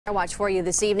I watch for you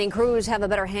this evening. Crews have a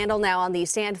better handle now on the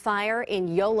sand fire in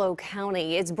Yolo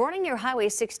County. It's burning near Highway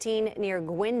 16 near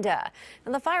Gwinda.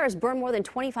 And the fire has burned more than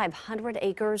 2,500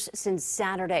 acres since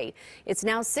Saturday. It's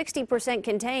now 60%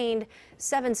 contained.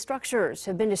 7 structures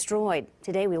have been destroyed.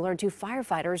 Today we learned 2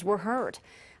 firefighters were hurt.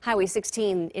 Highway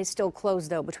 16 is still closed,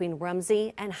 though, between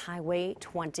Rumsey and Highway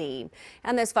 20.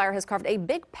 And this fire has carved a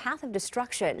big path of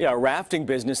destruction. Yeah, a rafting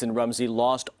business in Rumsey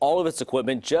lost all of its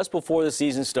equipment just before the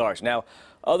season starts. Now,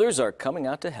 others are coming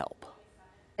out to help.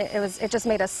 It just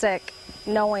made us sick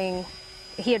knowing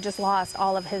he had just lost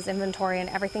all of his inventory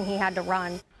and everything he had to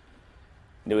run.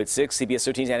 New at 6,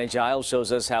 CBS 13's Anna Giles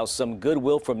shows us how some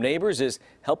goodwill from neighbors is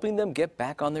helping them get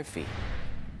back on their feet.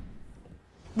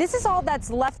 This is all that's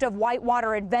left of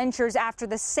Whitewater Adventures after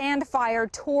the sand fire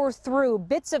tore through.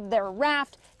 Bits of their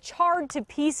raft charred to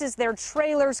pieces, their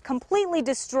trailers completely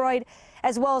destroyed,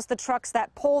 as well as the trucks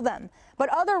that pull them. But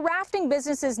other rafting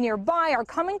businesses nearby are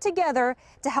coming together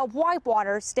to help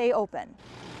Whitewater stay open.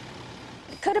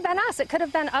 It could have been us. It could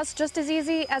have been us just as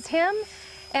easy as him.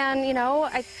 And, you know,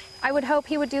 I would hope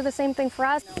he would do the same thing for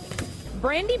us.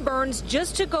 Brandy Burns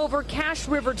just took over Cache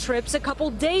River trips a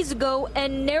couple days ago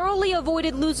and narrowly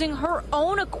avoided losing her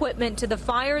own equipment to the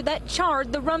fire that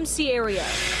charred the Rumsey area.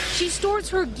 She stores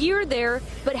her gear there,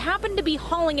 but happened to be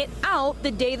hauling it out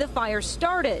the day the fire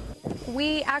started.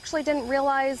 We actually didn't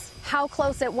realize how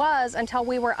close it was until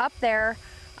we were up there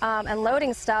and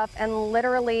loading stuff, and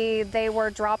literally they were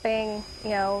dropping, you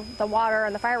know, the water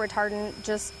and the fire retardant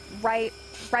just right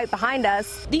behind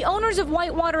us. The owners of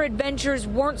Whitewater Adventures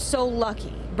weren't so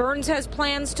lucky. Burns has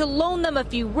plans to loan them a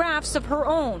few rafts of her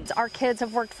own. Our kids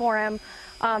have worked for him,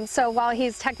 so while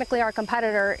he's technically our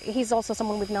competitor, he's also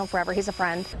someone we've known forever. He's a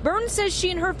friend. Burns says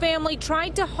she and her family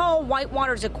tried to haul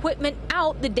Whitewater's equipment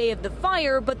out the day of the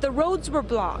fire, but the roads were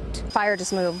blocked. Fire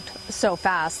just moved so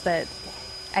fast that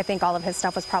I think all of his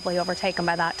stuff was probably overtaken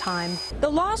by that time. The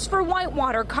loss for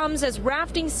Whitewater comes as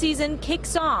rafting season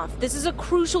kicks off. This is a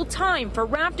crucial time for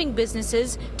rafting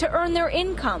businesses to earn their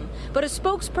income. But a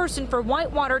spokesperson for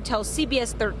Whitewater tells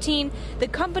CBS 13 the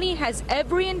company has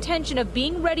every intention of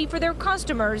being ready for their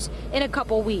customers in a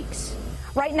couple weeks.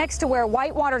 Right next to where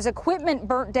Whitewater's equipment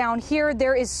burnt down here,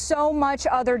 there is so much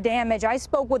other damage. I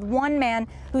spoke with one man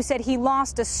who said he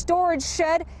lost a storage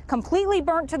shed completely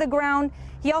burnt to the ground.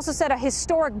 He also said a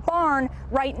historic barn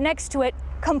right next to it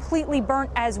completely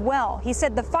burnt as well. He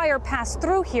said the fire passed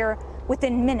through here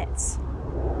within minutes.